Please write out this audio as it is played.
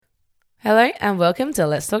Hello and welcome to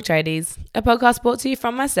Let's Talk Tradies, a podcast brought to you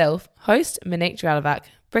from myself, host Monique Dralovac,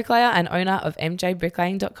 bricklayer and owner of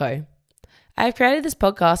mjbricklaying.co. I have created this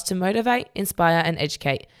podcast to motivate, inspire and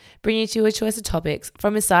educate, bringing you a choice of topics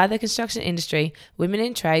from inside the construction industry, women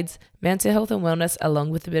in trades, mental health and wellness,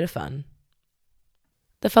 along with a bit of fun.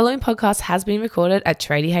 The following podcast has been recorded at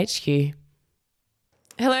Tradie HQ.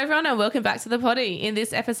 Hello everyone and welcome back to the potty. In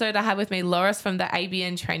this episode I have with me Loris from the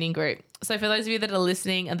ABN training group. So for those of you that are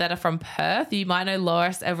listening and that are from Perth, you might know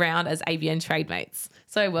Loris around as ABN Trademates.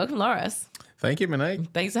 So welcome Loris. Thank you,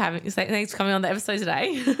 Monique. Thanks for coming on the episode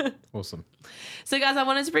today. Awesome. So guys, I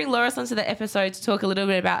wanted to bring Loris onto the episode to talk a little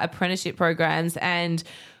bit about apprenticeship programs and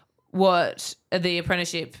what the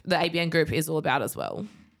apprenticeship, the ABN group is all about as well.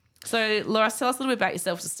 So Loris, tell us a little bit about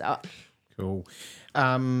yourself to start. Cool.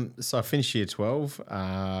 So I finished year 12.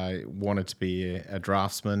 I wanted to be a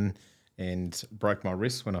draftsman and broke my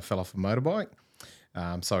wrist when I fell off a motorbike.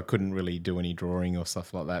 So I couldn't really do any drawing or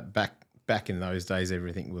stuff like that. Back in those days,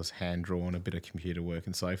 everything was hand-drawn, a bit of computer work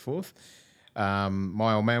and so forth.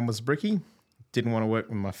 My old man was a brickie, didn't want to work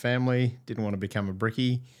with my family, didn't want to become a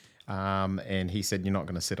brickie. And he said, you're not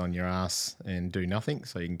going to sit on your ass and do nothing,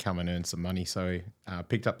 so you can come and earn some money. So I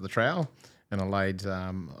picked up the trowel and I laid,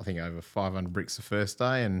 I think, over 500 bricks the first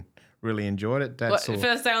day and really enjoyed it.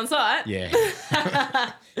 First day on site?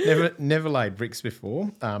 Yeah. never laid bricks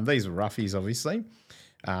before. These were roughies, obviously.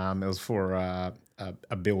 It was for a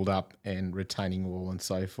build-up and retaining wall and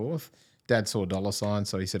so forth. Dad saw dollar signs,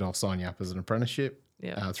 so he said, I'll sign you up as an apprenticeship,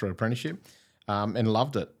 through apprenticeship, and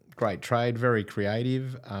loved it. Great trade, very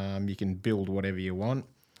creative. You can build whatever you want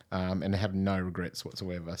and have no regrets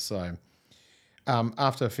whatsoever. So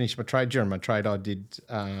after I finished my trade, during my trade I did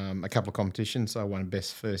a couple of competitions. So I won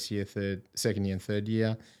best second year and third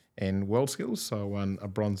year and world skills. So I won a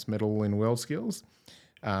bronze medal in world skills.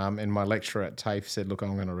 And my lecturer at TAFE said, look,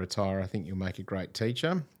 I'm going to retire. I think you'll make a great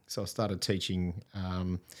teacher. So I started teaching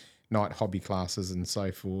night hobby classes and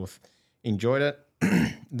so forth. Enjoyed it.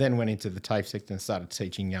 Then went into the TAFE sector and started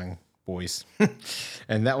teaching young boys.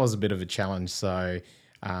 And that was a bit of a challenge. So,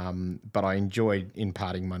 but I enjoyed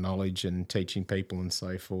imparting my knowledge and teaching people and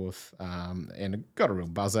so forth. And got a real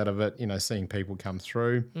buzz out of it, seeing people come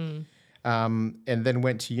through. And then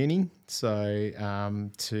went to uni. So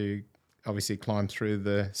to obviously climb through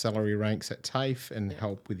the salary ranks at TAFE and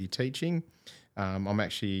help with your teaching. I'm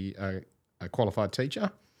actually a qualified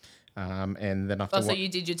teacher. And then after so you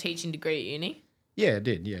did your teaching degree at uni? Yeah, I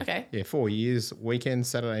did, yeah. Okay. Yeah, 4 years, weekends,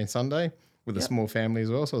 Saturday and Sunday, with a small family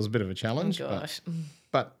as well, so it was a bit of a challenge. Oh, gosh.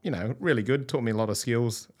 But really good, taught me a lot of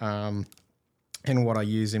skills and what I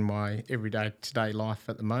use in my everyday life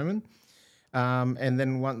at the moment. And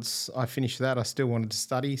then once I finished that, I still wanted to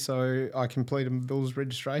study, so I completed my Bills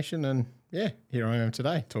registration and, here I am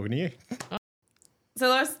today talking to you. So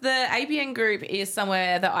Loris, the ABN group is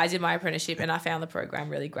somewhere that I did my apprenticeship and I found the program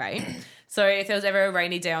really great. So if there was ever a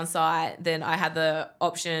rainy day on site, then I had the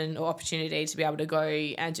option or opportunity to be able to go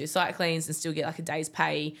and do site cleans and still get like a day's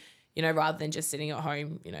pay, rather than just sitting at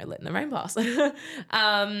home, letting the rain pass.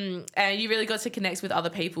 And you really got to connect with other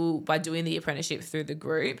people by doing the apprenticeship through the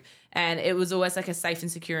group. And it was always like a safe and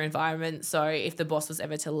secure environment. So if the boss was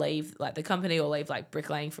ever to leave like the company or leave like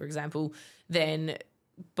bricklaying, for example, then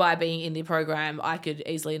by being in the program, I could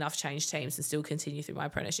easily enough change teams and still continue through my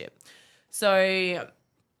apprenticeship. So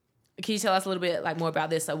can you tell us a little bit more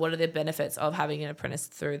about this? Like, what are the benefits of having an apprentice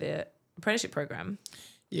through the apprenticeship program?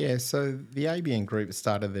 Yeah, so the ABN group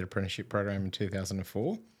started the apprenticeship program in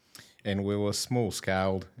 2004 and we were small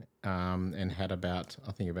scaled and had about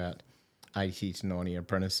 80 to 90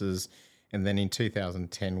 apprentices. And then in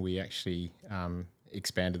 2010, we actually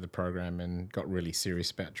expanded the program and got really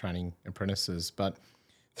serious about training apprentices. But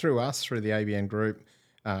through the ABN group,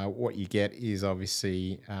 what you get is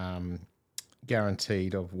obviously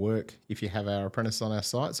guaranteed of work if you have our apprentices on our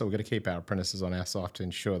site. So we've got to keep our apprentices on our site to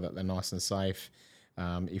ensure that they're nice and safe.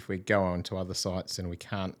 If we go on to other sites and we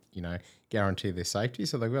can't, guarantee their safety,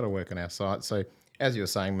 so they've got to work on our site. So as you were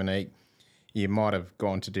saying, Monique, you might have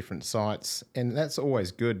gone to different sites, and that's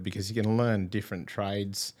always good because you can learn different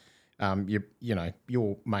trades.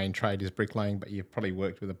 Your main trade is bricklaying, but you've probably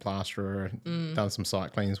worked with a plasterer, done some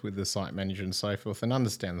site cleans with the site manager and so forth, and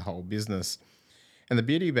understand the whole business. And the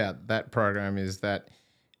beauty about that program is that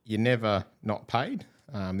you're never not paid.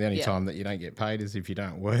 The only time that you don't get paid is if you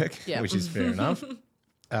don't work, which is fair enough.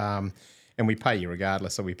 And we pay you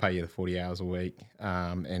regardless, so we pay you the 40 hours a week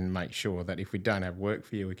and make sure that if we don't have work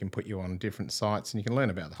for you, we can put you on different sites and you can learn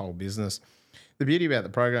about the whole business. The beauty about the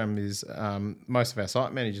program is most of our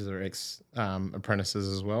site managers are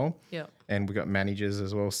ex-apprentices as well. Yeah. And we've got managers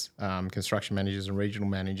as well, construction managers and regional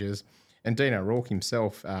managers. And Dean O'Rourke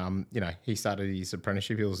himself, he started his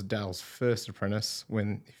apprenticeship. He was Dale's first apprentice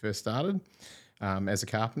when he first started as a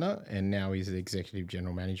carpenter, and now he's the executive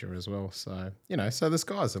general manager as well. So, so the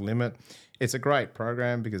sky's the limit. It's a great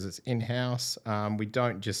program because it's in-house. We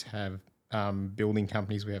don't just have building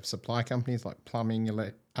companies. We have supply companies like plumbing,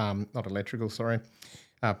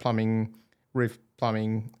 plumbing, roof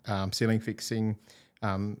plumbing, ceiling fixing,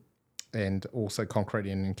 and also concrete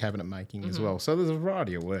and cabinet making as well. So there's a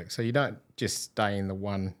variety of work. So you don't just stay in the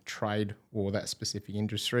one trade or that specific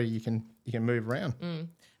industry. You can move around.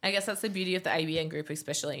 I guess that's the beauty of the ABN group,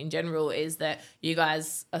 especially in general, is that you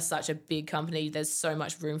guys are such a big company. There's so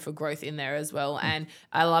much room for growth in there as well. And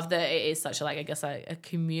I love that it is such a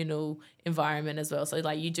communal environment as well. So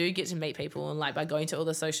you do get to meet people, and by going to all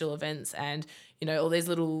the social events and, all these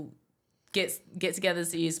little get-togethers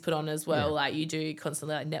that you put on as well. Yeah. You do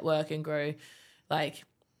constantly network and grow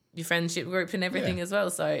your friendship group and everything as well.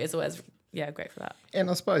 So it's always great for that. And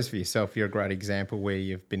I suppose for yourself, you're a great example where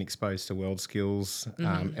you've been exposed to world skills.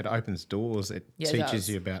 It opens doors. It teaches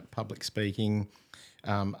you about public speaking,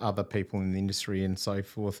 other people in the industry and so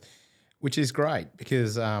forth, which is great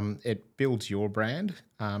because it builds your brand.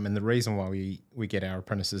 And the reason why we get our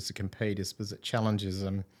apprentices to compete is because it challenges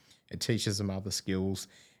them, it teaches them other skills,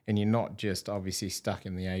 and you're not just obviously stuck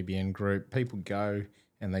in the ABN group. People go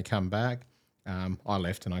and they come back. I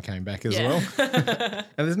left and I came back as well.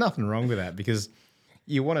 And there's nothing wrong with that because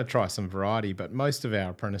you want to try some variety, but most of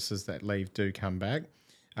our apprentices that leave do come back.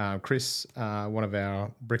 Chris, one of our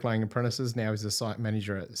bricklaying apprentices, now is a site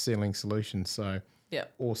manager at Ceiling Solutions. So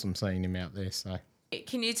awesome seeing him out there. So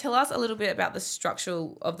can you tell us a little bit about the structure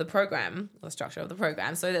of the program?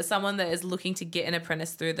 So that someone that is looking to get an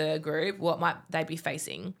apprentice through the group, what might they be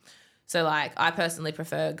facing? So I personally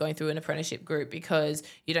prefer going through an apprenticeship group because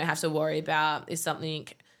you don't have to worry about you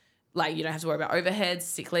don't have to worry about overheads,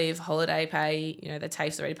 sick leave, holiday pay, the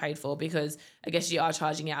TAFE's already paid for because I guess you are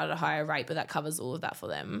charging out at a higher rate, but that covers all of that for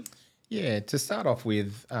them. Yeah, to start off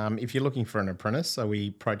with, if you're looking for an apprentice, so we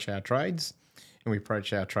approach our trades and we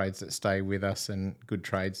approach our trades that stay with us and good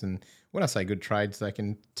trades. And when I say good trades, they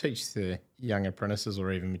can teach the young apprentices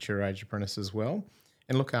or even mature age apprentices well.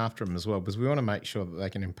 And look after them as well because we want to make sure that they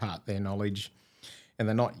can impart their knowledge and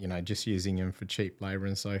they're not, just using them for cheap labour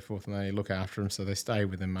and so forth, and they look after them so they stay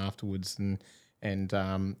with them afterwards and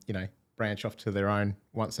branch off to their own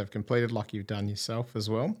once they've completed like you've done yourself as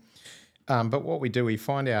well. But what we do, we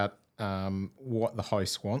find out what the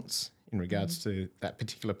host wants in regards to that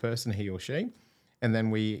particular person, he or she, and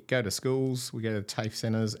then we go to schools, we go to TAFE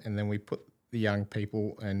centres, and then we put the young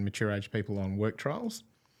people and mature age people on work trials.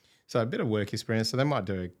 So a bit of work experience. So they might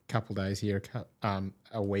do a couple of days here,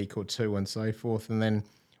 a week or two and so forth. And then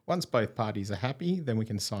once both parties are happy, then we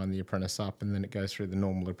can sign the apprentice up and then it goes through the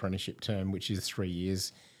normal apprenticeship term, which is 3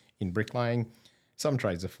 years in bricklaying. Some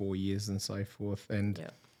trades are 4 years and so forth.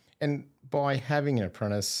 And by having an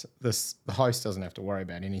apprentice, the host doesn't have to worry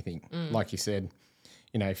about anything. Like you said,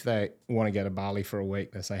 if they want to go to Bali for a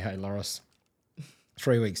week, they say, hey, Loris,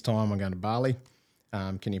 3 weeks' time I'm going to Bali.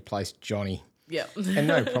 Can you place Johnny? Yeah. And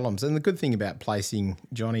no problems. And the good thing about placing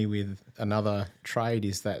Johnny with another trade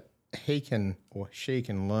is that he can or she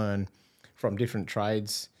can learn from different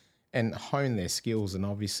trades and hone their skills and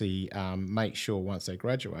obviously make sure once they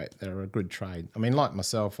graduate they're a good trade. I mean, like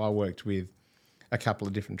myself, I worked with a couple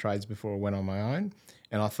of different trades before I went on my own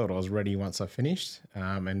and I thought I was ready once I finished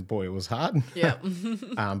and boy, it was hard. Yeah.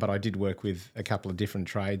 But I did work with a couple of different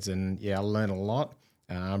trades and, I learned a lot.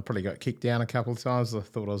 Probably got kicked down a couple of times. I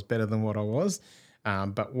thought I was better than what I was.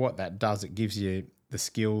 But what that does, it gives you the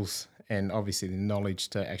skills and obviously the knowledge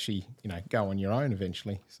to actually, go on your own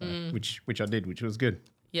eventually. So, which I did, which was good.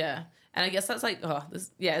 Yeah. And I guess that's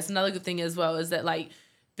it's another good thing as well is that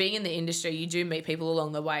being in the industry, you do meet people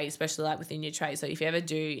along the way, especially within your trade. So if you ever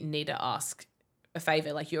do need to ask a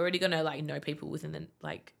favour, you're already going to know people within the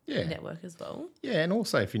network as well. Yeah. And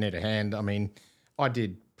also if you need a hand, I mean, I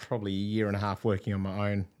did probably a year and a half working on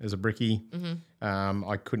my own as a brickie.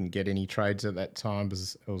 I couldn't get any trades at that time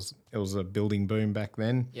because it was a building boom back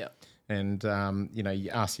then. Yeah. And, you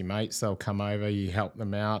ask your mates, they'll come over, you help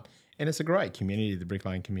them out. And it's a great community, the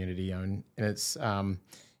bricklaying community. And it's,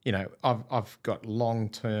 I've got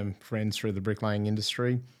long-term friends through the bricklaying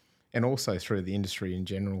industry and also through the industry in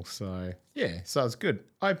general. So, so it's good.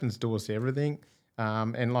 Opens doors to everything.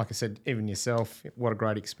 And like I said, even yourself, what a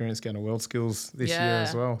great experience going to World Skills this year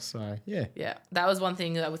as well. So, yeah. Yeah, that was one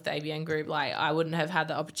thing with the ABN group. I wouldn't have had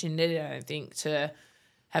the opportunity, I don't think, to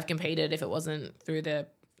have competed if it wasn't through the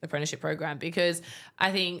apprenticeship program, because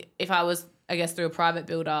I think if I was, I guess, through a private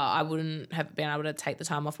builder, I wouldn't have been able to take the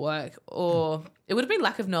time off work, or it would have been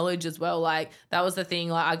lack of knowledge as well. Like that was the thing.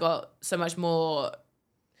 Like I got so much more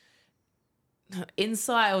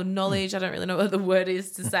insight or knowledge. I don't really know what the word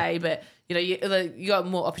is to say, but you got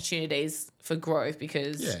more opportunities for growth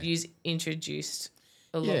because you introduced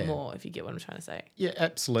a lot more, if you get what I'm trying to say. Yeah,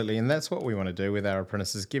 absolutely. And that's what we want to do with our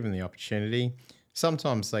apprentices, give them the opportunity.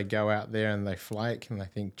 Sometimes they go out there and they flake and they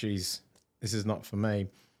think, geez, this is not for me.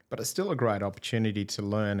 But it's still a great opportunity to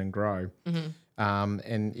learn and grow.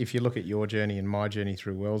 And if you look at your journey and my journey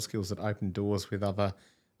through World Skills, it opened doors with other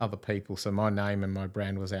people. So my name and my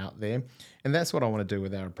brand was out there. And that's what I want to do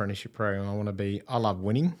with our apprenticeship program. I love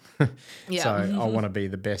winning. So I want to be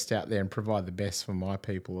the best out there and provide the best for my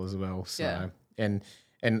people as well. So and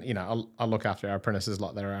I look after our apprentices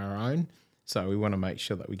like they're our own. So we want to make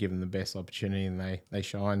sure that we give them the best opportunity and they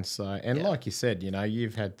shine. So, and like you said,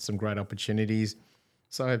 you've had some great opportunities.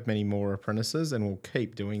 So I have many more apprentices, and we'll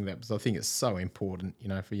keep doing that because I think it's so important,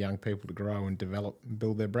 for young people to grow and develop and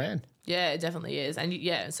build their brand. Yeah, it definitely is. And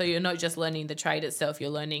so you're not just learning the trade itself, you're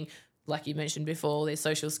learning, like you mentioned before, their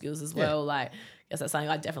social skills as well. Like, I guess that's something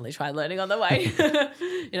I definitely tried learning on the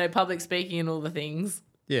way, public speaking and all the things.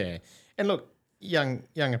 Yeah. And look, young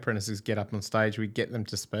apprentices get up on stage, we get them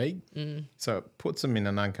to speak. So it puts them in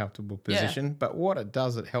an uncomfortable position. Yeah. But what it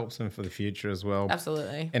does, it helps them for the future as well.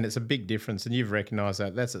 Absolutely. And it's a big difference. And you've recognised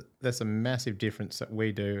that. That's a massive difference that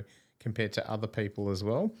we do compared to other people as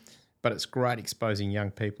well. But it's great exposing young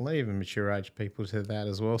people, even mature age people, to that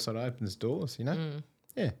as well. So it opens doors,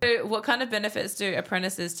 Yeah. So what kind of benefits do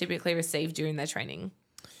apprentices typically receive during their training?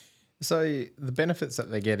 So the benefits that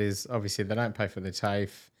they get is obviously they don't pay for their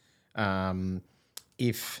TAFE.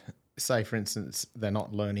 If, say, for instance, they're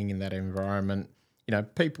not learning in that environment,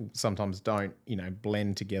 people sometimes don't,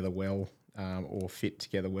 blend together well or fit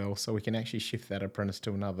together well. So we can actually shift that apprentice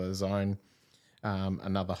to another zone,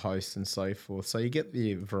 another host and so forth. So you get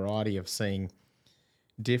the variety of seeing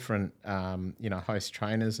different, host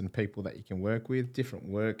trainers and people that you can work with, different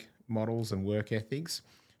work models and work ethics.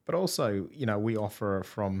 But also, we offer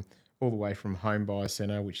from all the way from Home Buyer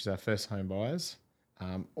Centre, which is our first home buyers,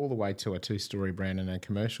 all the way to a 2-story brand and a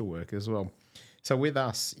commercial work as well. So with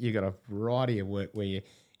us, you've got a variety of work where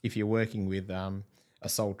if you're working with a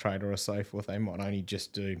sole trader or so forth, they might only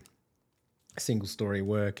just do single story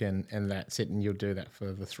work and that's it, and you'll do that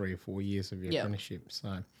for the 3 or 4 years of your apprenticeship.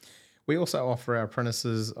 So we also offer our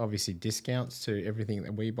apprentices obviously discounts to everything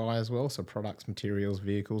that we buy as well, so products, materials,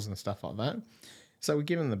 vehicles and stuff like that. So we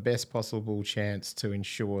give them the best possible chance to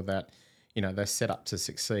ensure that they're set up to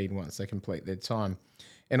succeed once they complete their time.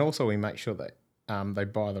 And also we make sure that they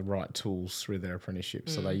buy the right tools through their apprenticeship.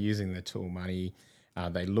 So they're using their tool money,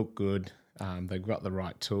 they look good, they've got the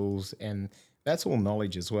right tools, and that's all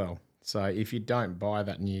knowledge as well. So if you don't buy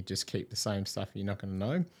that and you just keep the same stuff, you're not going to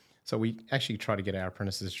know. So we actually try to get our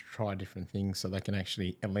apprentices to try different things so they can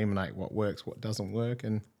actually eliminate what works, what doesn't work.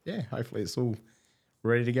 And hopefully it's all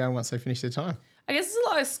ready to go once they finish their time. I guess it's a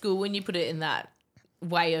lot of school when you put it in that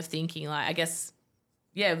way of thinking. Like, I guess,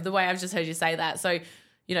 the way I've just heard you say that. So,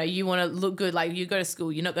 you want to look good. Like, you go to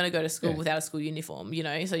school, you're not going to go to school without a school uniform,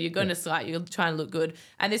 So you're going to start, you're trying to look good.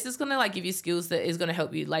 And this is going to, give you skills that is going to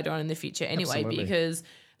help you later on in the future anyway. Absolutely. Because,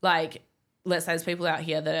 let's say there's people out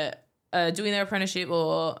here that are doing their apprenticeship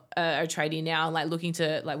or are trading now, looking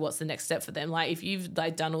to, what's the next step for them. If you've,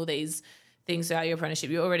 done all these things throughout your apprenticeship,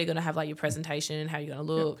 you're already going to have, your presentation, how you're going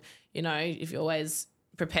to look, if you're always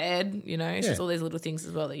prepared, it's just all these little things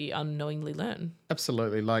as well that you unknowingly learn.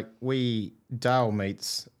 Absolutely. Dale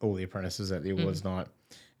meets all the apprentices at the awards night,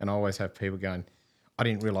 and I always have people going, I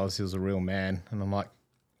didn't realise he was a real man. And I'm like,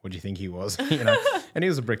 what do you think he was? And he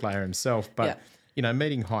was a bricklayer himself. But,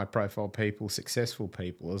 meeting high profile people, successful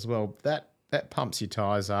people as well, that pumps your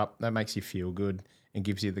tires up, that makes you feel good and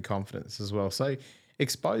gives you the confidence as well. So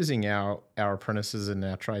exposing our apprentices and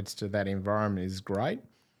our trades to that environment is great.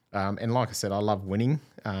 And like I said, I love winning.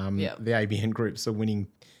 The ABN group's a winning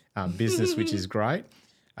business, which is great.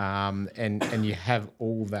 And you have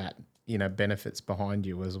all that, benefits behind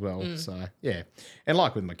you as well. So, And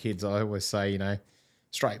like with my kids, I always say,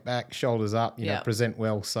 straight back, shoulders up, present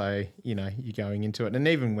well. So, you're going into it. And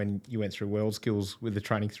even when you went through World Skills with the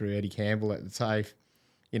training through Eddie Campbell at the TAFE,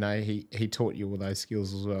 he taught you all those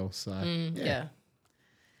skills as well. So,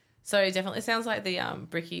 So it definitely sounds like the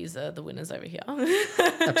brickies are the winners over here.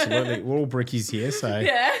 Absolutely. We're all brickies here, so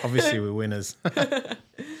obviously we're winners.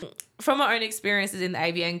 From my own experiences in the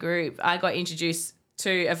ABN group, I got introduced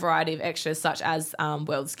to a variety of extras such as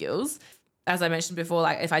World Skills. as I mentioned before,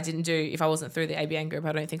 like if I wasn't through the ABN group,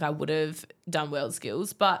 I don't think I would have done World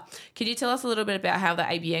Skills. But can you tell us a little bit about how the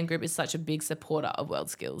ABN group is such a big supporter of World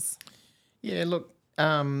Skills? Yeah, look,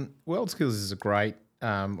 World Skills is a great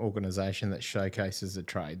organisation that showcases the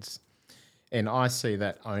trades. And I see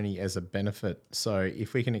that only as a benefit. So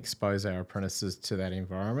if we can expose our apprentices to that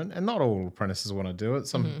environment, and not all apprentices want to do it,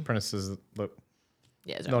 some apprentices look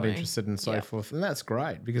not interested and so forth, and that's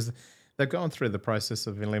great because they've gone through the process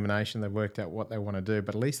of elimination, they've worked out what they want to do,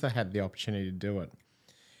 but at least they had the opportunity to do it.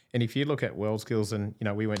 And if you look at World Skills, and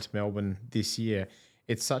we went to Melbourne this year,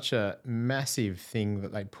 it's such a massive thing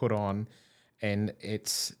that they put on, and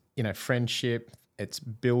it's friendship, it's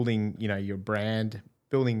building your brand,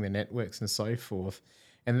 building the networks and so forth.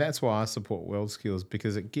 And that's why I support World Skills,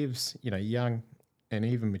 because it gives, young and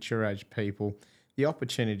even mature age people the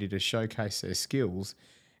opportunity to showcase their skills.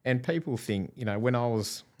 And people think, when I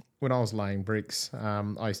was laying bricks,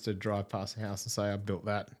 I used to drive past the house and say, I built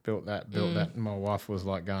that. And my wife was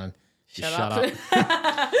like going, shut up.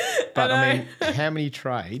 But I mean, how many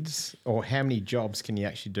trades or how many jobs can you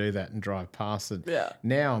actually do that and drive past it? Yeah.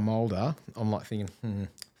 Now I'm older, I'm like thinking, I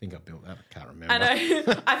think I built that. I can't remember. I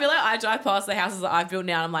know. I feel like I drive past the houses that I've built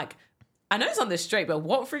now and I'm like, I know it's on this street, but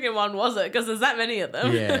what freaking one was it? Because there's that many of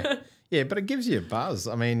them. Yeah. Yeah, but it gives you a buzz.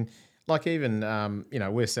 I mean, like even,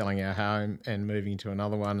 we're selling our home and moving to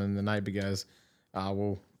another one, and the neighbour goes,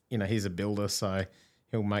 he's a builder, so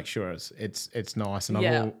he'll make sure it's nice. And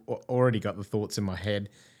I've already got the thoughts in my head.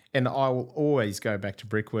 And I will always go back to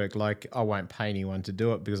brickwork. Like, I won't pay anyone to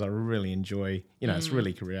do it because I really enjoy, it's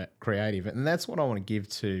really creative. And that's what I want to give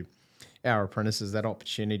to our apprentices, that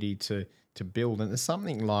opportunity to build. And it's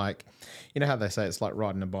something like, how they say it's like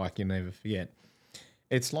riding a bike, you never forget.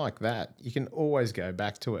 It's like that. You can always go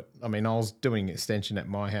back to it. I mean, I was doing an extension at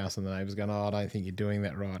my house and the neighbour's going, I don't think you're doing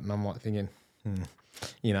that right. And I'm like thinking,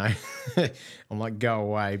 I'm like, go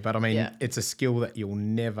away. But I mean, it's a skill that you'll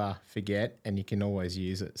never forget and you can always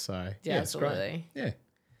use it. So yeah, it's absolutely. Great. Yeah.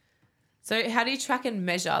 So how do you track and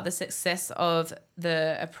measure the success of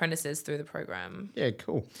the apprentices through the program? Yeah,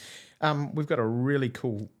 cool. We've got a really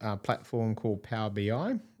cool platform called Power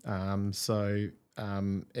BI.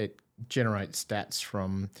 It generates stats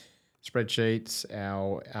from spreadsheets,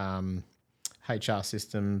 our HR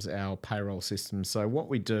systems, our payroll systems. So what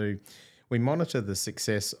we do, we monitor the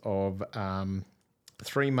success of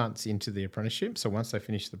 3 months into the apprenticeship. So once they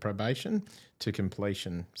finish the probation to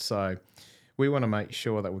completion. So we want to make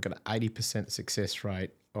sure that we've got an 80% success rate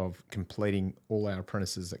of completing all our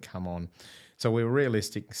apprentices that come on. So we're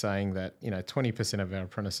realistic saying that, 20% of our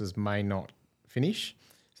apprentices may not finish.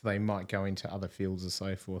 So they might go into other fields and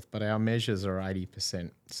so forth, but our measures are 80%.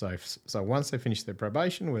 So once they finish their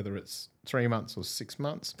probation, whether it's 3 months or 6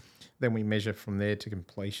 months, then we measure from there to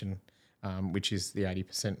completion, which is the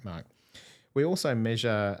 80% mark. We also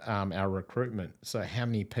measure our recruitment, so how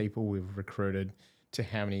many people we've recruited to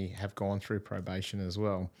how many have gone through probation as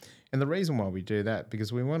well. And the reason why we do that,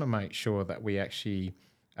 because we want to make sure that we actually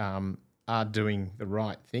are doing the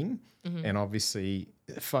right thing, and obviously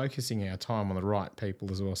focusing our time on the right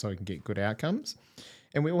people as well so we can get good outcomes.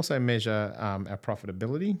 And we also measure our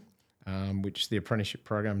profitability, which the apprenticeship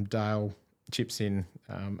program, Dale chips in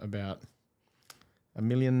about $1.5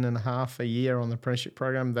 million a year on the apprenticeship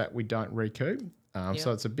program that we don't recoup.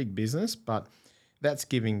 So it's a big business, but that's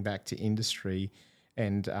giving back to industry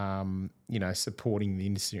and, supporting the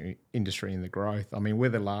industry and the growth. I mean, we're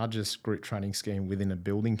the largest group training scheme within a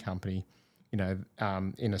building company,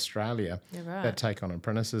 in Australia that take on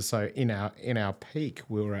apprentices. So in our peak,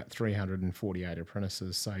 we were at 348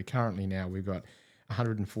 apprentices. So currently now we've got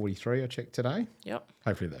 143, I checked today. Yep.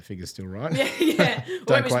 Hopefully that figure's still right. Yeah.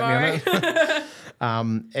 Don't quote me on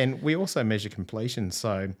it. And we also measure completion.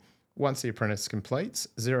 So once the apprentice completes,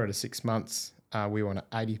 0 to 6 months, we want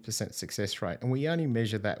an 80% success rate. And we only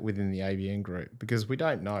measure that within the ABN group because we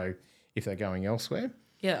don't know if they're going elsewhere.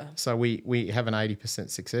 Yeah. So we have an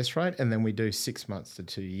 80% success rate, and then we do 6 months to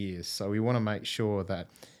 2 years. So we want to make sure that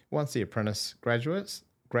once the apprentice graduates,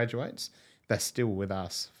 they're still with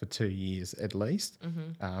us for 2 years at least.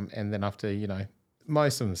 And then after,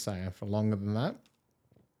 most of them stay on for longer than that.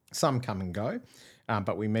 Some come and go,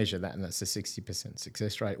 but we measure that, and that's a 60%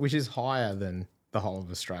 success rate, which is higher than the whole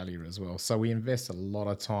of Australia as well. So we invest a lot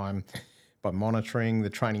of time by monitoring.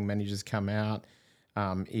 The training managers come out.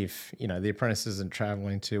 If, the apprentice isn't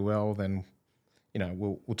travelling too well, then,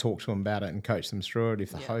 we'll talk to them about it and coach them through it.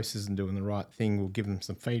 If the host isn't doing the right thing, we'll give them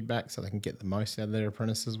some feedback so they can get the most out of their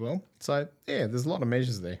apprentice as well. So, yeah, there's a lot of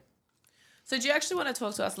measures there. So do you actually want to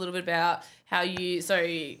talk to us a little bit about how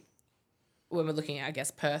when we're looking at, I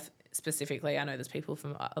guess, Perth specifically, I know there's people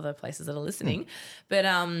from other places that are listening, but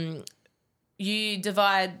you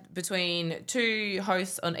divide between 2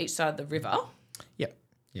 hosts on each side of the river. Yep.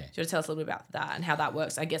 Yeah. Do you want to tell us a little bit about that and how that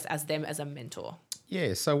works, I guess, as them as a mentor?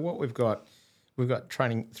 Yeah. So what we've got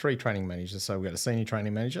 3 training managers. So we've got a senior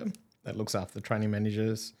training manager that looks after the training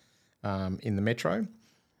managers in the metro.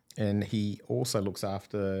 And he also looks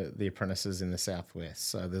after the apprentices in the southwest.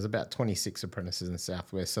 So there's about 26 apprentices in the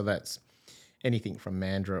southwest. So that's anything from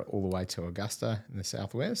Mandurah all the way to Augusta in the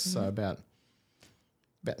southwest. Mm-hmm. So about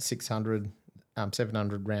 600,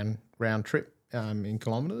 700 round trip in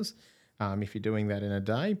kilometres if you're doing that in a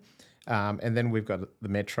day. And then we've got the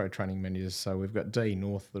metro training managers. So we've got Dee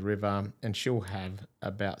north of the river, and she'll have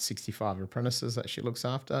about 65 apprentices that she looks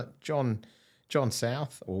after. John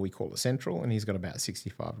South, or we call it Central, and he's got about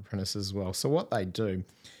 65 apprentices as well. So what they do,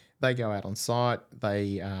 they go out on site,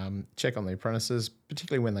 they check on the apprentices,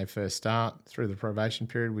 particularly when they first start. Through the probation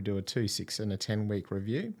period, we do a 2, 6 and a 10-week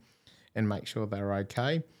review and make sure they're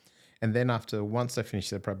okay. And then once they finish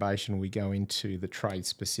their probation, we go into the trade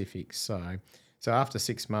specifics. So after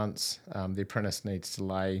 6 months, the apprentice needs to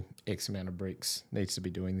lay X amount of bricks, needs to be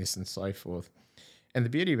doing this and so forth. And the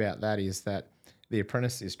beauty about that is that the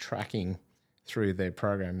apprentice is tracking through their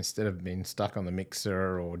program instead of being stuck on the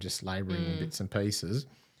mixer or just labouring in bits and pieces.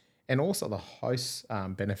 And also the host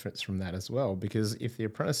benefits from that as well, because if the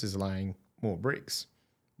apprentice is laying more bricks,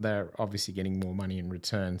 they're obviously getting more money in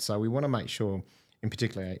return. So we want to make sure, in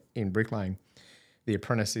particular in bricklaying, the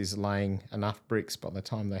apprentice is laying enough bricks by the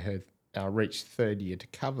time they reach third year to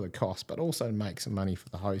cover the cost, but also make some money for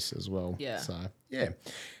the host as well. Yeah.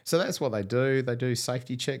 So that's what they do. They do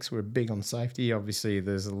safety checks. We're big on safety. Obviously,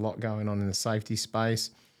 there's a lot going on in the safety space.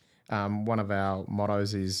 One of our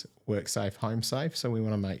mottos is work safe, home safe. So we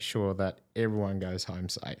want to make sure that everyone goes home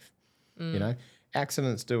safe. You know,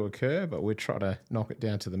 accidents do occur, but we try to knock it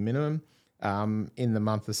down to the minimum. In the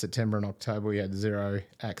month of September and October, we had 0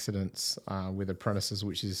 accidents with apprentices,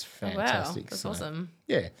 which is fantastic. Wow, that's awesome.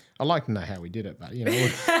 Yeah, I'd like to know how we did it, but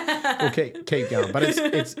we'll keep going. But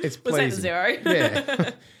it's pleasing. Was that 0?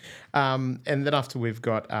 Yeah. And then after we've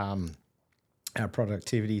got our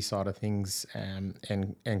productivity side of things and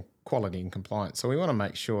quality and compliance. So we want to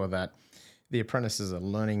make sure that the apprentices are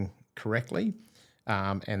learning correctly.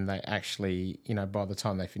 And they actually, by the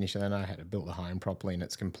time they finish, they know how to build a home properly and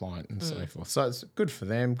it's compliant and so forth. So it's good for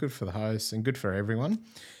them, good for the hosts, and good for everyone.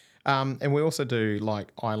 And we also do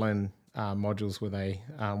like island modules where they,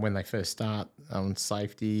 when they first start, on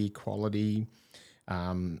safety, quality,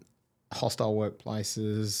 hostile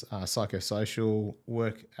workplaces, psychosocial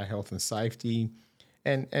work, health and safety,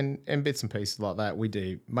 and bits and pieces like that. We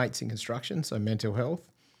do mates in construction, so mental health.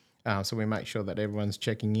 So we make sure that everyone's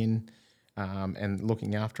checking in and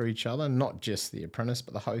looking after each other, not just the apprentice,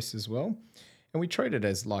 but the host as well. And we treat it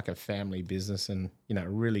as like a family business and, a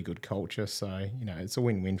really good culture. So, it's a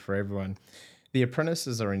win-win for everyone. The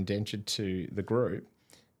apprentices are indentured to the group,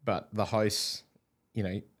 but the hosts,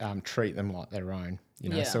 treat them like their own,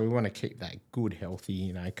 Yeah. So we want to keep that good,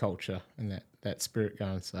 healthy, culture and that spirit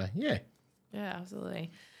going. So, yeah. Yeah,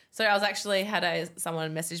 absolutely. So I was actually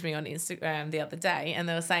someone message me on Instagram the other day, and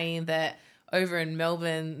they were saying that over in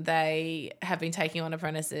Melbourne, they have been taking on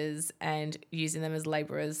apprentices and using them as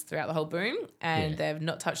labourers throughout the whole boom, and they've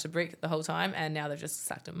not touched a brick the whole time, and now they've just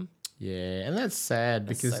sacked them. Yeah, and that's sad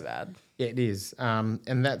because so bad. Yeah, it is,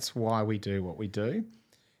 and that's why we do what we do.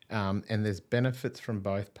 And there's benefits from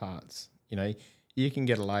both parts. You can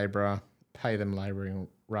get a labourer, pay them labouring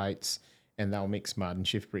rates, and they'll mix mud and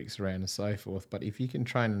shift bricks around and so forth. But if you can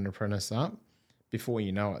train an apprentice up, before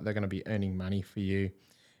you know it, they're going to be earning money for you.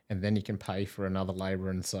 And then you can pay for another labourer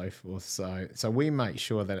and so forth. So we make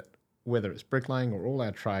sure that whether it's bricklaying or all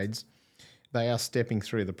our trades, they are stepping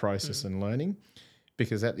through the process and learning,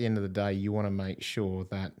 because at the end of the day, you want to make sure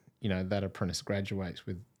that, that apprentice graduates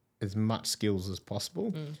with as much skills as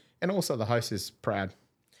possible. And also the host is proud,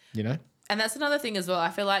 And that's another thing as well. I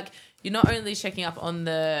feel like you're not only checking up on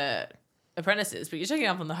the apprentices, but you're checking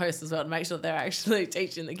up on the hosts as well to make sure they're actually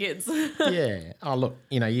teaching the kids. Yeah. Oh, look,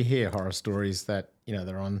 you hear horror stories that,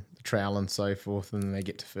 they're on the trowel and so forth, and then they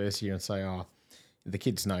get to first year and say, oh, the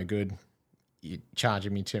kid's no good. You're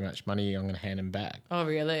charging me too much money. I'm going to hand him back. Oh,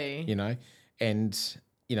 really? And,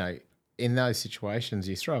 in those situations,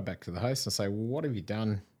 you throw it back to the host and say, well, what have you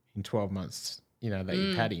done in 12 months, that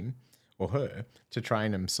you've had him or her to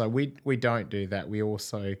train him? So we don't do that. We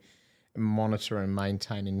also monitor and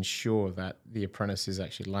maintain and ensure that the apprentice is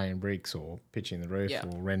actually laying bricks or pitching the roof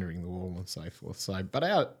or rendering the wall and so forth. So, but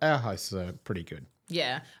our hosts are pretty good.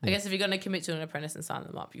 Yeah. I guess if you're going to commit to an apprentice and sign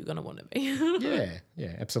them up, you're going to want to be.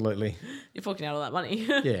 Yeah, absolutely. You're forking out all that money.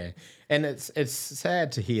 Yeah, and it's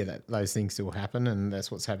sad to hear that those things still happen, and that's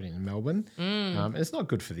what's happening in Melbourne. It's not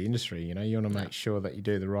good for the industry. You want to make sure that you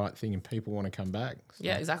do the right thing and people want to come back. So,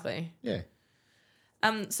 Yeah, exactly. yeah.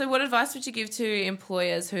 So what advice would you give to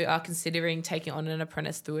employers who are considering taking on an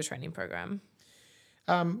apprentice through a training program?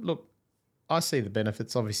 Look, I see the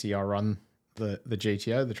benefits. Obviously, I run the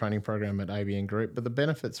GTO, the training program at ABN Group, but the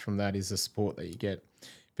benefits from that is the support that you get.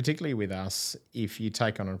 Particularly with us, if you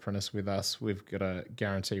take on an apprentice with us, we've got to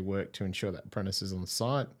guarantee work to ensure that apprentice is on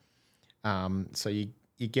site. So you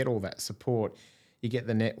get all that support. You get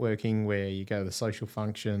the networking where you go to the social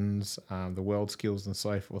functions, the world skills and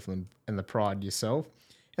so forth, and the pride yourself.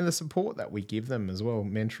 And the support that we give them as well,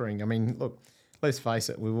 mentoring. I mean, look, let's face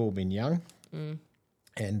it, we've all been young.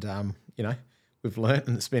 And, we've learnt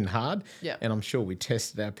and it's been hard. Yeah. And I'm sure we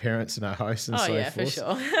tested our parents and our hosts and so forth. For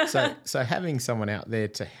sure. So having someone out there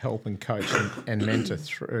to help and coach and mentor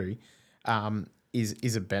through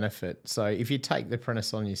is a benefit. So if you take the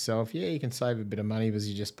apprentice on yourself, you can save a bit of money because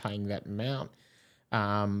you're just paying that amount.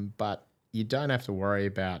 But you don't have to worry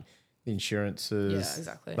about the insurances,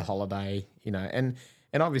 the holiday, and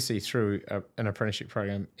obviously through an apprenticeship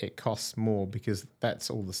program, it costs more because that's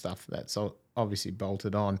all the stuff that's obviously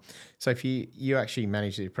bolted on. So if you actually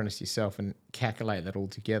manage the apprentice yourself and calculate that all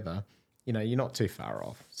together, you're not too far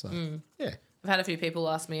off. So, yeah. I've had a few people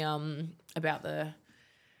ask me about the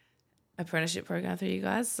apprenticeship program through you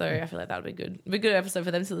guys, so I feel like that would be good. Be a good episode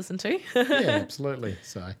for them to listen to. Yeah, absolutely.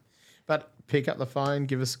 So, but pick up the phone,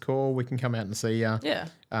 give us a call. We can come out and see you. Yeah.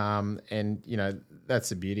 And that's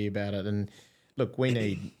the beauty about it. And look, we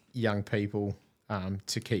need young people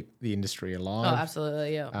to keep the industry alive. Oh,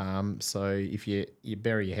 absolutely, yeah. So if you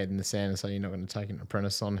bury your head in the sand and say you're not going to take an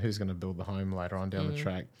apprentice on, who's going to build the home later on down the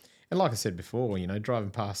track? And like I said before,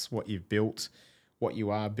 driving past what you've built, what you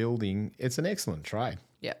are building, it's an excellent trade.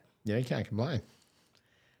 Yeah. Yeah, you can't complain.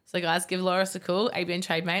 So guys, give Loris a call, ABN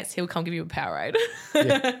Trade Mates. He'll come give you a Powerade.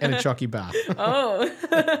 Yeah, and a chocky bar. Oh.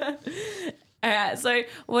 All right. So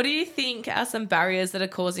what do you think are some barriers that are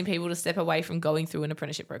causing people to step away from going through an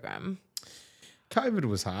apprenticeship program? COVID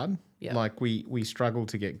was hard. Yeah. Like we struggled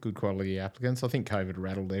to get good quality applicants. I think COVID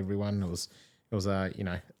rattled everyone. It was a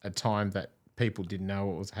time that people didn't know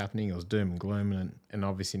what was happening. It was doom and gloom, and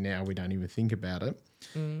obviously now we don't even think about it.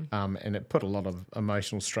 And it put a lot of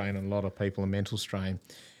emotional strain on a lot of people and mental strain.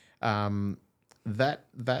 That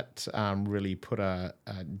really put a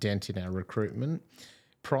dent in our recruitment.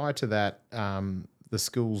 Prior to that, the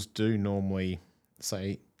schools do normally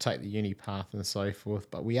say take the uni path and so forth,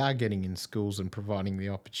 but we are getting in schools and providing the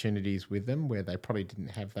opportunities with them where they probably didn't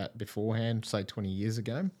have that beforehand, say 20 years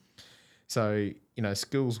ago. So,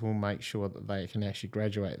 schools will make sure that they can actually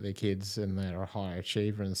graduate their kids and they're a higher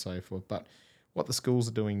achiever and so forth. But what the schools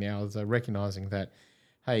are doing now is they're recognising that,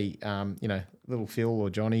 hey, little Phil or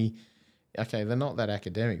Johnny, okay, they're not that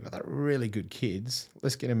academic, but they're really good kids.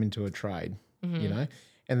 Let's get them into a trade, And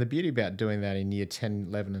the beauty about doing that in year 10,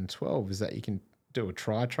 11 and 12 is that you can do a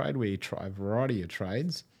tri-trade where you try a variety of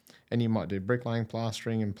trades, and you might do bricklaying,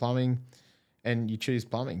 plastering and plumbing, and you choose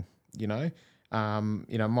plumbing,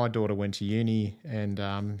 my daughter went to uni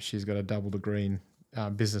and she's got a double degree in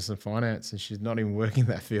business and finance, and she's not even working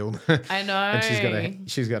that field. I know. And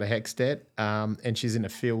she's got a HECS debt, and she's in a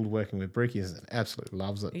field working with brickies and absolutely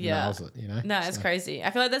loves it, nails it, No, it's crazy.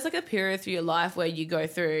 I feel like there's like a period through your life where you go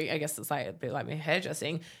through, I guess it's like a bit like me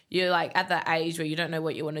hairdressing. You're like at that age where you don't know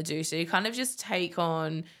what you want to do. So you kind of just take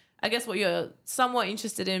on, I guess, what you're somewhat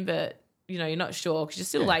interested in, but you're not sure because you're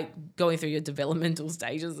still like going through your developmental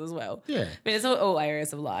stages as well. Yeah. I mean, it's all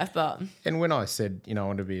areas of life, but. And when I said, I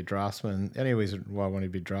want to be a draftsman, the only reason why I wanted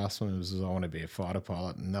to be a draftsman was I want to be a fighter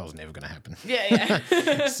pilot, and that was never going to happen.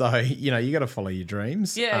 Yeah. So, you got to follow your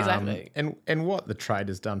dreams. Yeah, exactly. And what the trade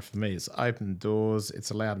has done for me is opened doors.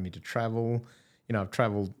 It's allowed me to travel. I've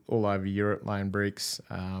travelled all over Europe, laying bricks,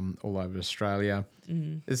 all over Australia.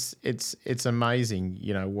 It's amazing,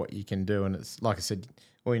 what you can do. And it's like I said,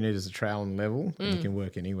 all you need is a trowel and level, and you can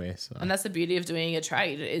work anywhere. So. And that's the beauty of doing a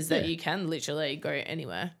trade is that you can literally go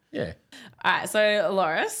anywhere. Yeah. All right, so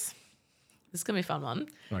Loris, this is going to be a fun one.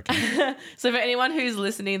 Okay. So for anyone who's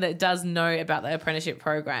listening that does know about the apprenticeship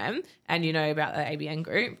program and about the ABN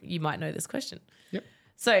group, you might know this question. Yep.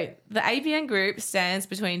 So the ABN group stands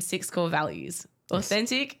between 6 core values: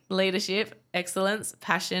 authentic, leadership, excellence,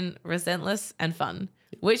 passion, relentless, and fun.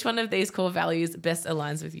 Which one of these core values best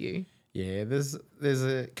aligns with you? Yeah, there's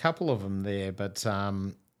a couple of them there, but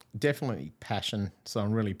definitely passion. So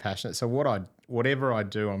I'm really passionate. So whatever I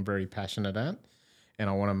do, I'm very passionate at, and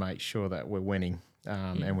I want to make sure that we're winning.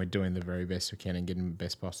 and we're doing the very best we can and getting the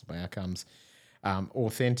best possible outcomes.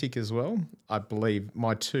 Authentic as well. I believe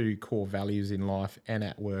my two core values in life and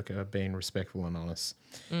at work are being respectful and honest.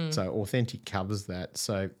 So authentic covers that.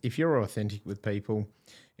 So if you're authentic with people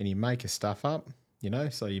and you make a stuff up,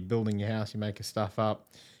 so you're building your house, you make a stuff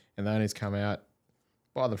up, and the owners come out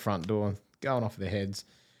by the front door, going off their heads.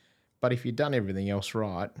 But if you've done everything else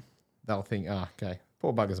right, they'll think, okay,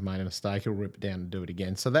 poor bugger's made a mistake, he'll rip it down and do it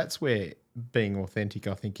again. So that's where being authentic,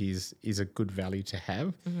 I think, is a good value to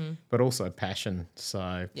have, but also passion.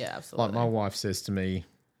 So yeah, absolutely. Like my wife says to me,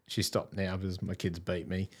 she stopped now because my kids beat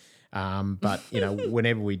me. But,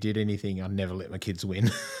 whenever we did anything, I never let my kids win.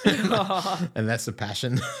 And that's the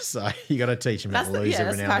passion. So you got to teach them how to lose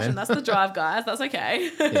every now and then. That's the drive, guys. That's okay.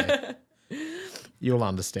 Yeah. You'll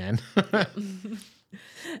understand.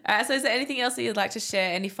 So is there anything else that you'd like to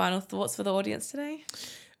share? Any final thoughts for the audience today?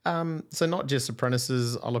 So not just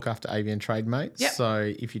apprentices, I look after ABN trade mates. Yep.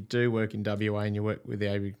 So if you do work in WA and you work with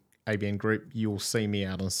the ABN group, you'll see me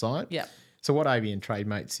out on site. Yeah. So what ABN trade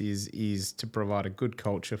mates is to provide a good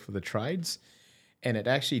culture for the trades, and it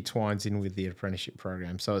actually twines in with the apprenticeship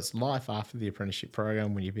program. So it's life after the apprenticeship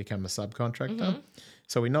program when you become a subcontractor.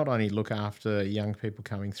 So we not only look after young people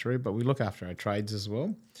coming through, but we look after our trades as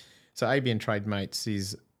well. So ABN Trade Mates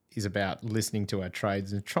is about listening to our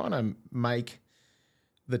trades and trying to make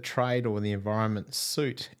the trade or the environment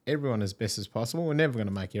suit everyone as best as possible. We're never going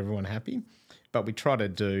to make everyone happy, but we try to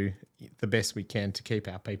do the best we can to keep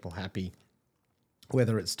our people happy,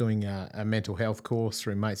 whether it's doing a mental health course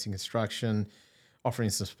through Mates in Construction, offering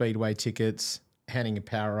some speedway tickets, handing a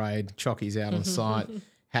Powerade, chockies out on site,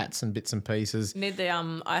 hats and bits and pieces. Need the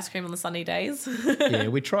ice cream on the sunny days. Yeah,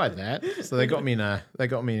 we tried that. So they got me in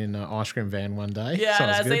an ice cream van one day. Yeah, so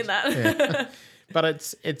I've seen that. Yeah.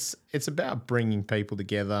 But it's about bringing people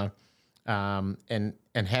together, and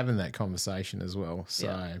having that conversation as well.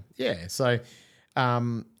 So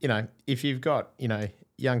if you've got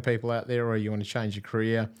young people out there or you want to change your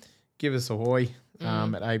career, give us a hoy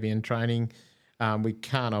at ABN Training. We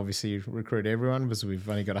can't obviously recruit everyone because we've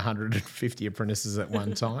only got 150 apprentices at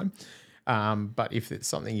one time. But if it's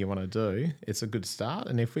something you want to do, it's a good start.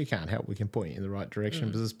 And if we can't help, we can point you in the right direction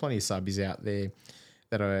because there's plenty of subbies out there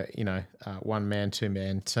that are, one-man,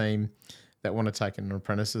 two-man team that want to take an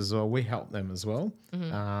apprentice as well. We help them as well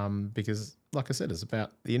because, like I said, it's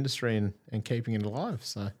about the industry and keeping it alive.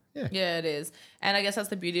 So, yeah. Yeah, it is. And I guess that's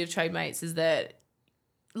the beauty of Trade Mates is that,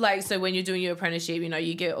 so when you're doing your apprenticeship,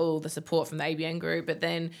 you get all the support from the ABN group, but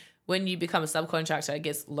then when you become a subcontractor, it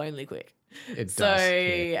gets lonely quick. It does. So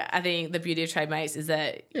yeah. I think the beauty of Trade Mates is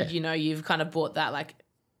that, you've kind of bought that,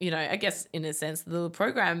 I guess in a sense, the little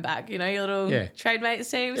program back, your little Trade Mates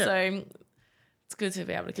team. Yeah. So it's good to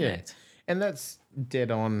be able to connect. Yeah. And that's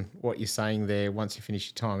dead on what you're saying there. Once you finish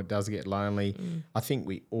your time, it does get lonely. I think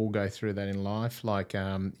we all go through that in life. I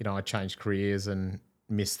changed careers and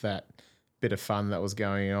missed that bit of fun that was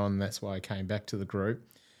going on. That's why I came back to the group.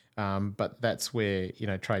 But that's where,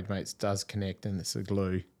 Trade Mates does connect, and it's a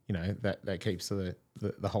glue, that keeps the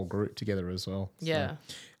whole group together as well. Yeah.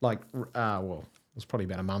 So, it was probably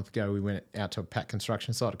about a month ago, we went out to a pack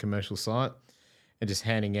construction site, a commercial site, and just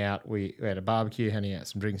handing out, we had a barbecue, handing out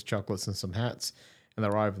some drinks, chocolates and some hats, and they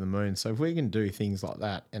were over the moon. So if we can do things like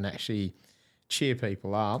that and actually cheer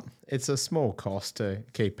people up, it's a small cost to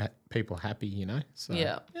keep people happy, So,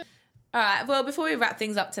 yeah. All right. Well, before we wrap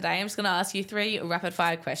things up today, I'm just going to ask you 3 rapid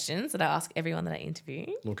fire questions that I ask everyone that I interview.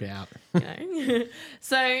 Look out.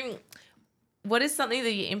 So what is something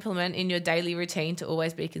that you implement in your daily routine to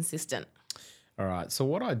always be consistent? All right. So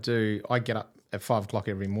what I do, I get up at 5 o'clock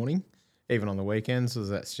every morning, even on the weekends, because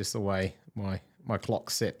that's just the way my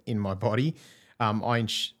clock's set in my body. I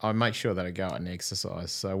make sure that I go out and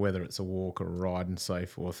exercise. So whether it's a walk or a ride and so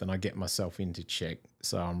forth, and I get myself into check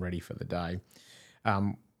so I'm ready for the day.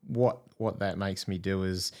 What that makes me do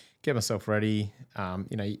is get myself ready.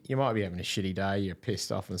 You might be having a shitty day, you're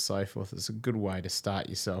pissed off and so forth. It's a good way to start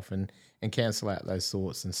yourself and cancel out those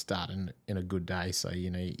thoughts and start in a good day. So, you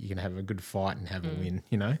can have a good fight and have a win,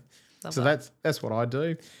 So that's what I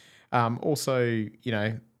do. Also,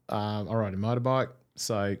 I ride a motorbike.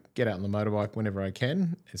 So get out on the motorbike whenever I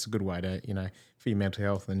can. It's a good way to, for your mental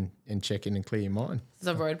health and check in and clear your mind. Is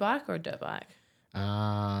it a road bike or a dirt bike?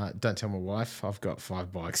 Don't tell my wife. I've got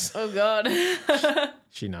 5 bikes. Oh, God.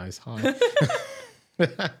 She knows. Hi.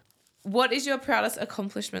 What is your proudest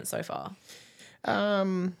accomplishment so far?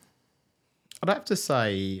 I'd have to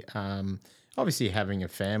say, obviously having a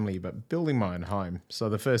family, but building my own home. So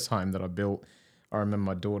the first home that I built, I remember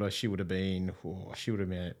my daughter, she would have been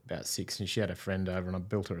about 6, and she had a friend over, and I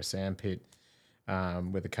built her a sandpit.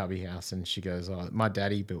 with a cubby house, and she goes, "Oh, my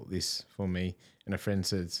daddy built this for me," and a friend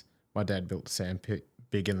says, "My dad built a sand pit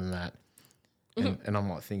bigger than that," and I'm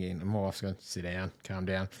like thinking, and my wife's going, "Sit down, calm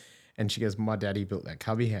down," and she goes, "My daddy built that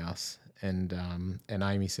cubby house," and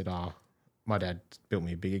Amy said, "Oh, my dad built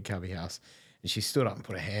me a bigger cubby house." And she stood up and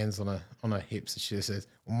put her hands on her hips, and she just says,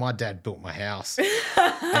 "Well, my dad built my house,"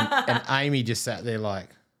 and Amy just sat there like,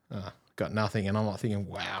 "Oh, got nothing," and I'm like thinking,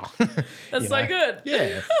 "Wow, That's so good."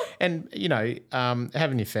 Yeah, and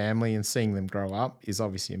having your family and seeing them grow up is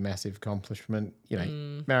obviously a massive accomplishment.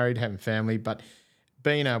 Married, having family, but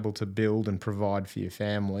being able to build and provide for your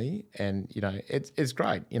family, and it's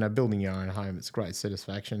great. Building your own home, it's great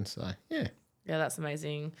satisfaction. So yeah, that's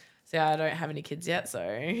amazing. So I don't have any kids yet, so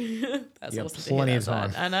that's you awesome. plenty of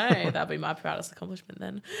time. I know that'll be my proudest accomplishment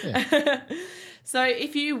then. Yeah. So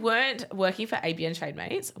if you weren't working for ABN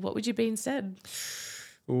Trademates, what would you be instead?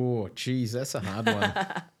 Oh, geez, that's a hard one.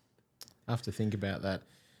 I have to think about that.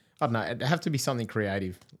 I don't know. It'd have to be something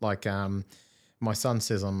creative. Like my son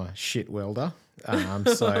says I'm a shit welder,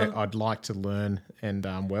 so I'd like to learn and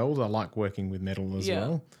weld. I like working with metal as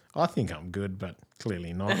well. I think I'm good, but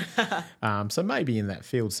clearly not. So maybe in that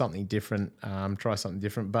field, something different, try something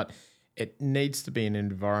different. But it needs to be an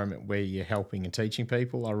environment where you're helping and teaching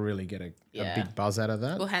people. I really get a big buzz out of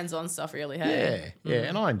that. Well, hands-on stuff really, hey? Yeah,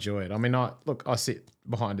 and I enjoy it. I mean, I sit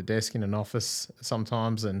behind a desk in an office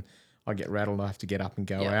sometimes and I get rattled. I have to get up and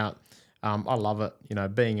go out. I love it,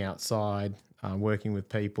 being outside, working with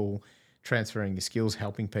people, transferring your skills,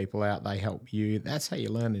 helping people out. They help you. That's how you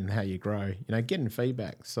learn and how you grow, getting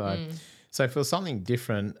feedback. So for something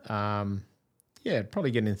different,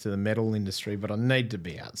 probably get into the metal industry, but I need to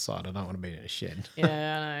be outside. I don't want to be in a shed.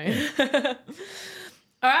 Yeah, I know.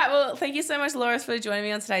 All right. Well, thank you so much, Loris, for joining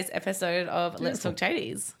me on today's episode of Let's Talk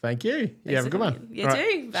Tradies. Thank you. You have a good one. You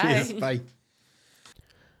too. Bye. Cheers. Bye.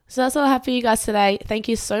 So that's all I have for you guys today. Thank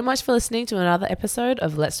you so much for listening to another episode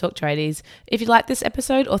of Let's Talk Tradies. If you like this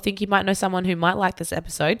episode or think you might know someone who might like this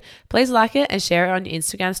episode, please like it and share it on your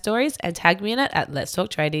Instagram stories and tag me in it at Let's Talk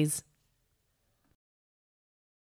Tradies.